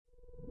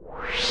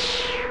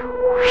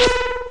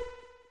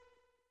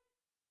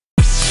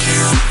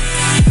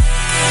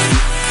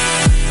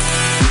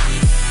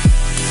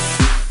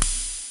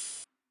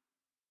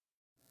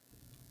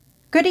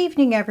Good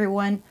evening,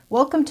 everyone.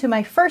 Welcome to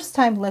my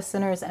first-time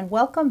listeners and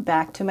welcome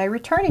back to my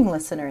returning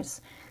listeners.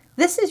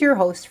 This is your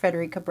host,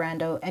 Frederica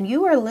Brando, and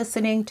you are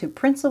listening to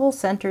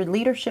Principle-Centered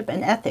Leadership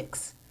and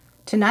Ethics.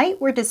 Tonight,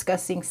 we're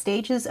discussing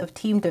stages of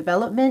team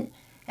development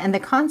and the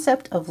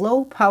concept of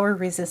low power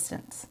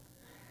resistance.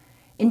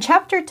 In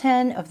Chapter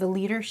 10 of the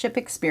Leadership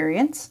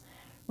Experience,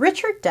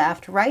 Richard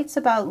Daft writes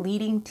about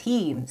leading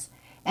teams,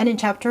 and in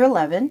Chapter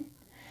 11,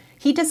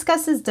 he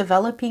discusses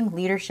developing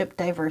leadership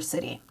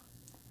diversity.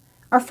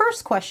 Our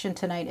first question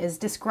tonight is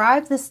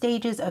describe the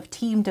stages of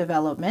team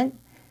development.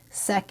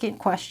 Second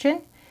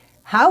question,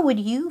 how would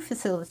you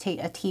facilitate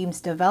a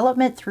team's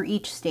development through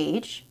each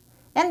stage?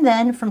 And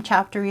then from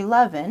Chapter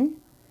 11,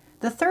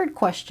 the third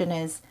question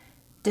is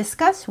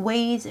discuss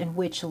ways in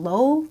which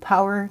low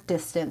power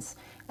distance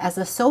as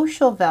a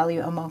social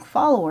value among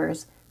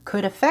followers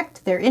could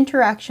affect their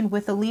interaction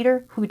with a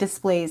leader who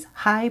displays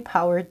high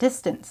power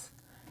distance.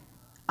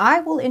 I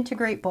will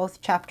integrate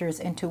both chapters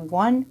into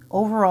one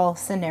overall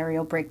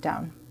scenario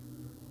breakdown.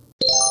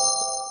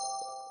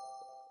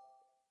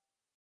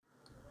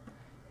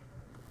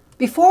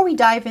 Before we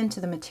dive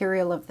into the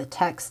material of the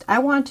text, I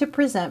want to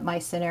present my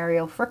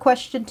scenario for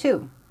question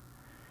 2.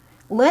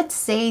 Let's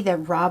say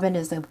that Robin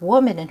is a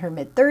woman in her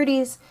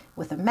mid-30s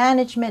with a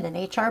management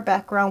and HR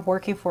background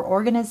working for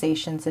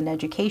organizations in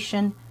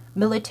education,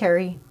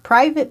 military,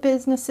 private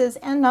businesses,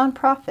 and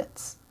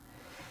nonprofits.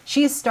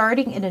 She is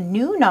starting in a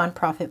new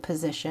nonprofit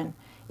position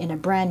in a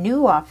brand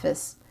new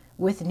office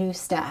with new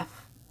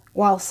staff,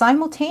 while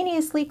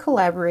simultaneously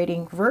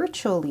collaborating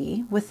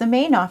virtually with the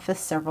main office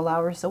several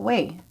hours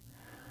away.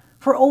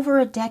 For over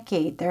a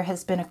decade, there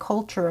has been a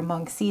culture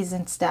among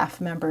seasoned staff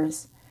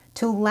members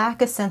to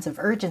lack a sense of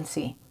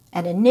urgency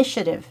and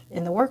initiative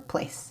in the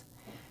workplace.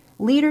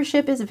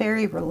 Leadership is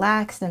very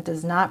relaxed and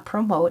does not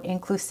promote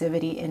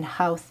inclusivity in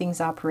how things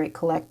operate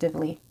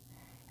collectively.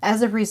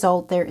 As a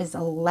result, there is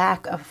a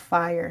lack of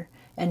fire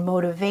and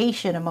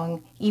motivation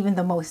among even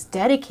the most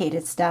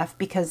dedicated staff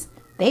because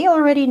they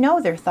already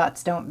know their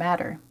thoughts don't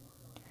matter.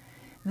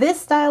 This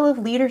style of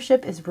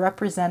leadership is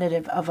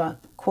representative of a,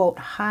 quote,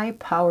 high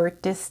power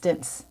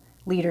distance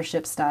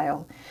leadership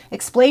style,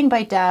 explained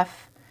by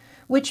Daft,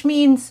 which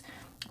means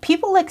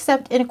people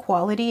accept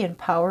inequality in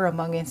power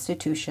among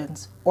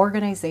institutions,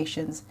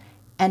 organizations,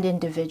 and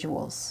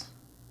individuals.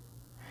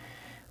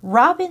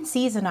 Robin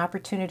sees an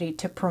opportunity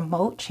to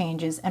promote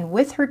changes, and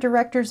with her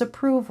director's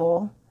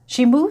approval,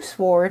 she moves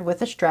forward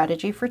with a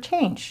strategy for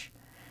change.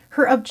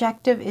 Her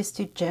objective is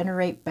to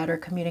generate better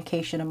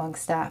communication among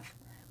staff,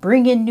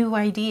 bring in new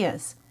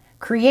ideas,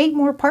 create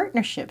more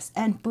partnerships,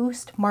 and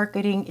boost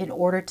marketing in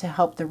order to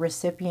help the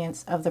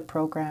recipients of the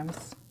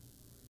programs.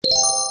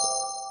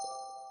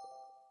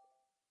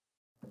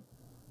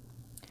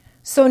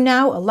 So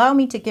now allow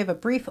me to give a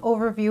brief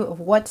overview of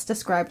what's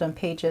described on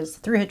pages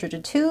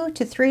 302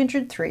 to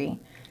 303,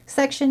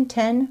 section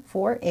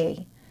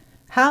 10.4a,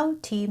 how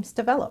teams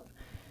develop.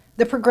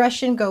 The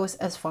progression goes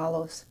as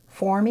follows: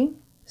 forming,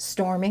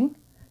 storming,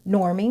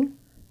 norming,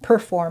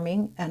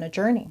 performing, and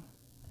adjourning.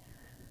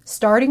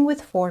 Starting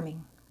with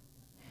forming.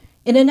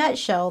 In a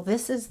nutshell,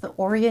 this is the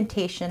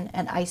orientation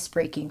and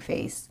ice-breaking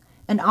phase,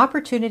 an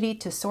opportunity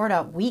to sort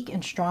out weak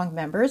and strong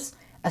members,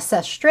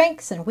 assess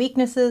strengths and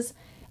weaknesses,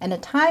 and a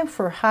time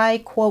for high,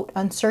 quote,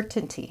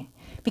 uncertainty,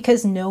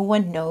 because no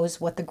one knows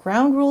what the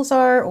ground rules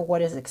are or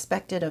what is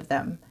expected of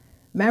them.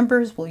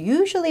 Members will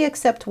usually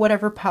accept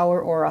whatever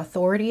power or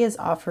authority is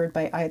offered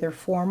by either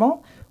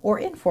formal or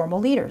informal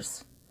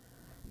leaders.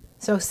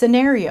 So,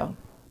 scenario.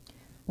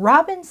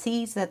 Robin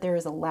sees that there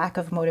is a lack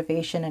of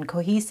motivation and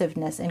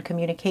cohesiveness in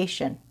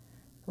communication.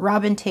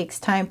 Robin takes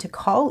time to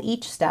call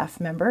each staff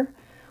member,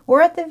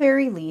 or at the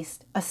very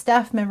least, a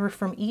staff member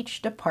from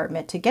each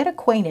department to get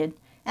acquainted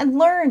and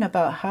learn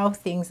about how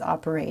things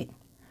operate.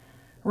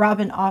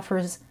 Robin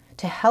offers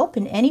to help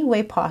in any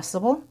way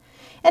possible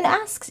and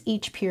asks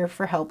each peer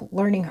for help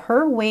learning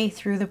her way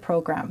through the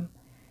program.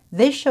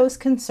 This shows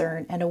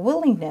concern and a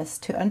willingness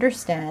to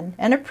understand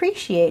and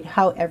appreciate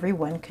how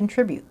everyone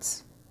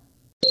contributes.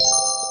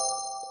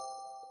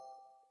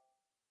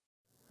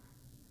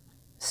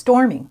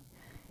 Storming.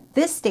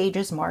 This stage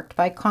is marked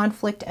by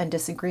conflict and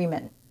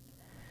disagreement.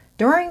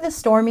 During the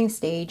storming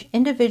stage,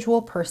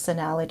 individual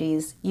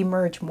personalities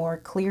emerge more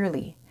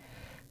clearly.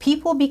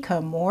 People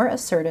become more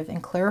assertive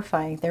in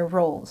clarifying their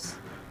roles.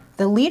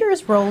 The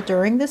leader's role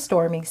during the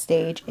storming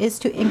stage is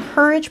to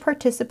encourage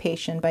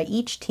participation by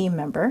each team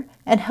member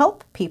and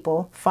help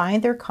people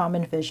find their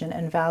common vision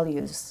and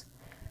values.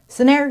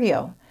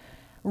 Scenario.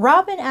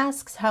 Robin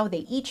asks how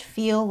they each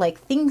feel like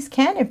things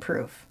can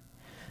improve.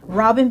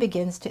 Robin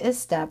begins to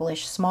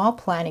establish small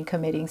planning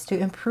committees to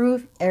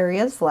improve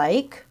areas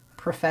like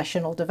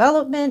professional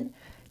development,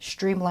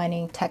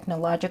 streamlining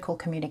technological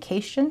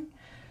communication,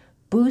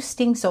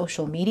 boosting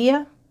social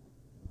media,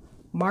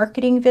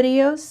 marketing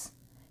videos,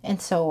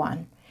 and so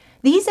on.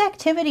 These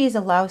activities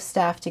allow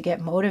staff to get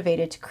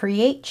motivated to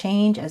create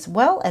change as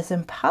well as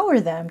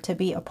empower them to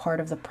be a part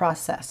of the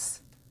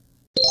process.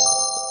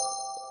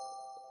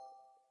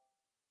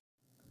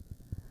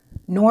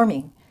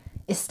 Norming.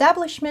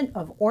 Establishment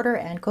of order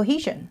and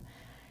cohesion.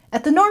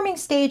 At the norming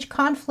stage,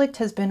 conflict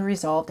has been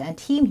resolved and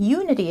team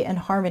unity and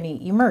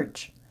harmony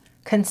emerge.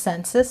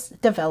 Consensus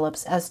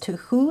develops as to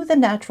who the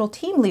natural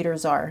team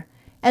leaders are,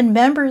 and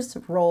members'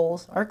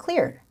 roles are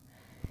clear.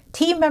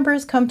 Team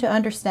members come to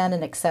understand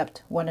and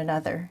accept one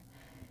another.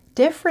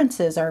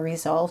 Differences are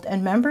resolved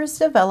and members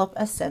develop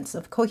a sense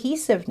of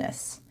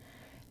cohesiveness.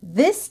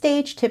 This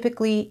stage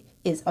typically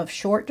is of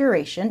short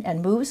duration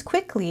and moves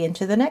quickly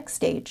into the next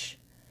stage.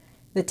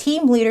 The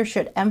team leader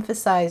should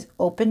emphasize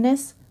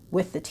openness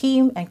with the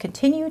team and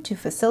continue to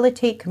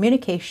facilitate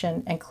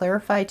communication and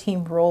clarify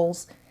team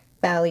roles,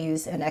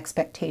 values, and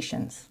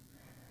expectations.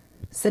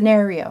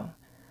 Scenario: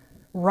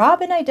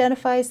 Robin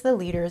identifies the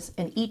leaders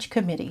in each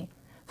committee.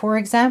 For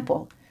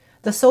example,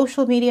 the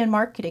Social Media and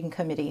Marketing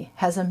Committee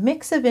has a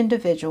mix of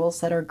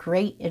individuals that are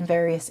great in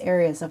various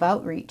areas of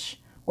outreach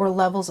or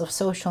levels of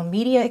social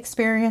media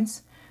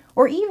experience,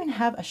 or even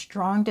have a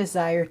strong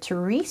desire to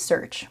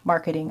research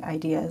marketing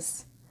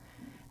ideas.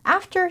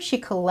 After she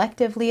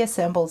collectively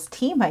assembles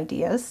team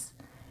ideas,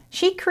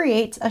 she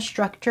creates a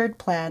structured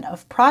plan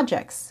of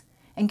projects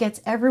and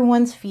gets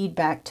everyone's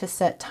feedback to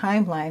set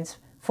timelines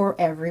for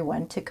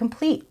everyone to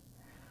complete.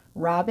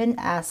 Robin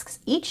asks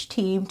each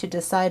team to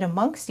decide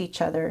amongst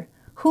each other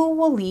who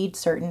will lead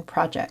certain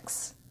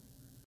projects.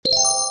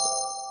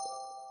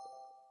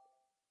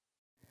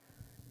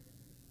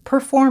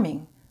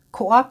 Performing,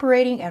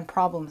 cooperating, and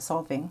problem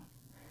solving.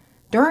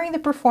 During the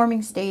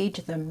performing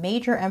stage, the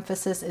major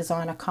emphasis is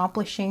on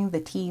accomplishing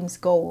the team's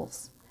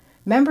goals.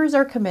 Members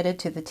are committed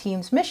to the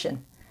team's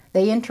mission.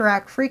 They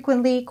interact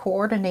frequently,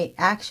 coordinate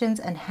actions,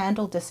 and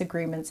handle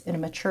disagreements in a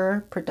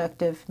mature,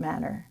 productive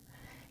manner.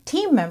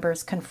 Team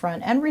members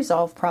confront and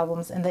resolve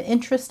problems in the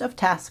interest of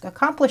task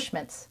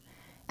accomplishments.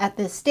 At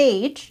this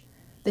stage,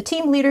 the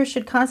team leader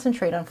should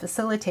concentrate on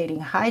facilitating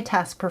high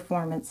task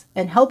performance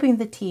and helping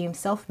the team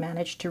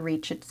self-manage to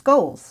reach its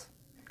goals.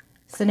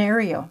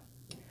 Scenario: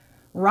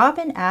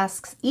 Robin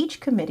asks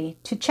each committee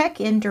to check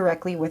in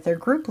directly with their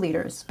group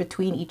leaders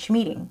between each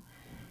meeting,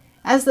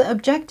 as the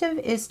objective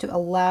is to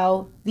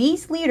allow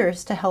these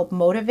leaders to help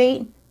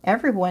motivate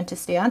everyone to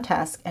stay on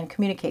task and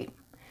communicate.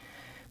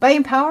 By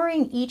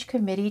empowering each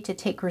committee to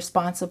take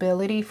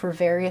responsibility for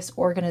various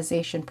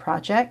organization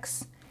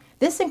projects,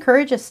 this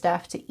encourages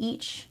staff to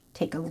each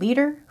take a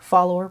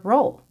leader-follower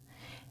role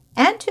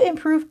and to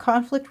improve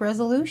conflict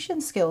resolution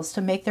skills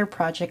to make their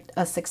project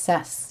a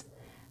success.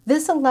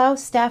 This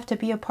allows staff to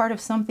be a part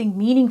of something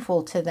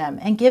meaningful to them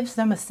and gives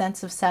them a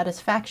sense of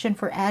satisfaction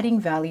for adding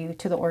value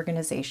to the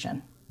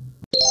organization.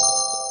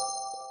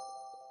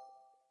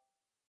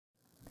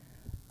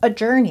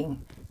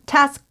 Adjourning,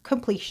 task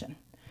completion.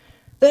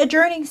 The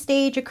adjourning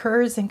stage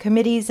occurs in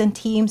committees and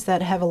teams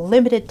that have a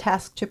limited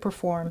task to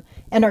perform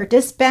and are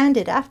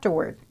disbanded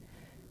afterward.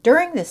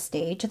 During this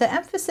stage, the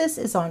emphasis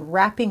is on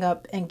wrapping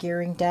up and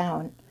gearing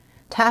down.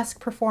 Task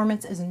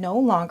performance is no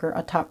longer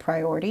a top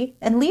priority,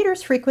 and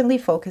leaders frequently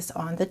focus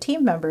on the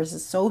team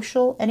members'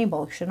 social and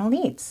emotional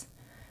needs.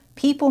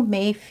 People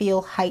may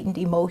feel heightened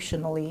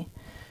emotionally,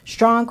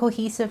 strong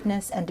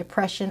cohesiveness and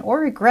depression, or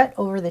regret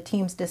over the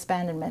team's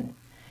disbandment.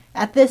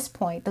 At this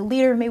point, the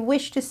leader may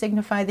wish to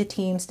signify the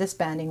team's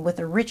disbanding with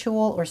a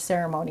ritual or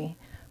ceremony,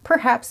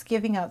 perhaps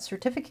giving out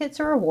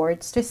certificates or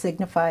awards to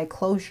signify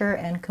closure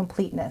and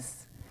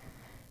completeness.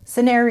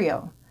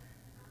 Scenario: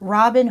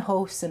 Robin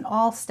hosts an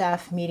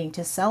all-staff meeting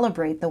to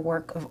celebrate the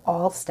work of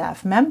all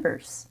staff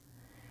members.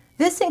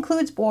 This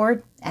includes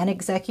board and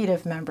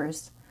executive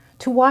members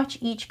to watch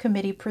each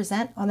committee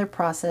present on their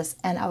process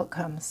and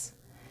outcomes.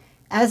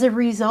 As a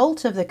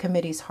result of the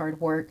committee's hard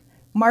work,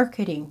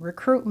 marketing,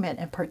 recruitment,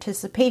 and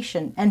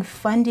participation and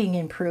funding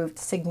improved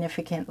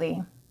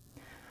significantly.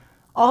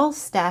 All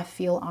staff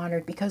feel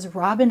honored because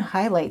Robin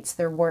highlights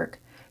their work,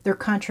 their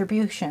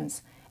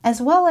contributions, as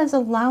well as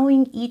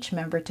allowing each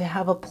member to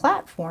have a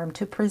platform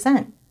to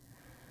present.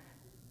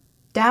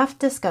 Staff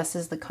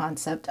discusses the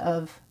concept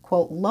of,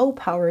 quote, low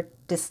power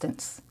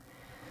distance,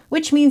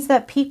 which means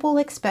that people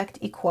expect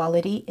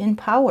equality in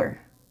power.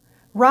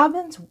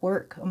 Robin's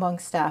work among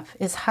staff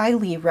is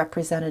highly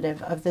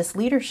representative of this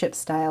leadership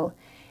style,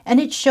 and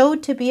it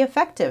showed to be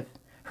effective.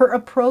 Her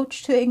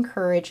approach to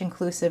encourage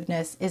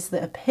inclusiveness is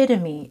the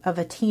epitome of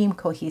a team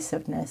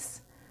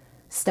cohesiveness.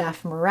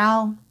 Staff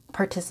morale,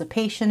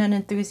 participation, and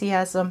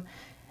enthusiasm,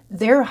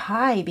 they're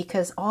high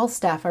because all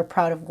staff are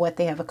proud of what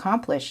they have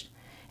accomplished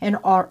and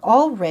are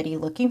already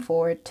looking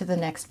forward to the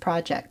next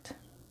project.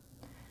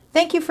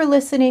 Thank you for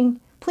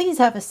listening. Please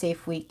have a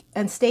safe week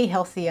and stay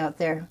healthy out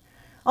there.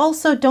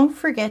 Also, don't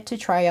forget to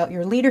try out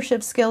your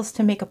leadership skills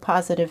to make a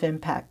positive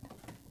impact.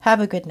 Have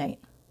a good night.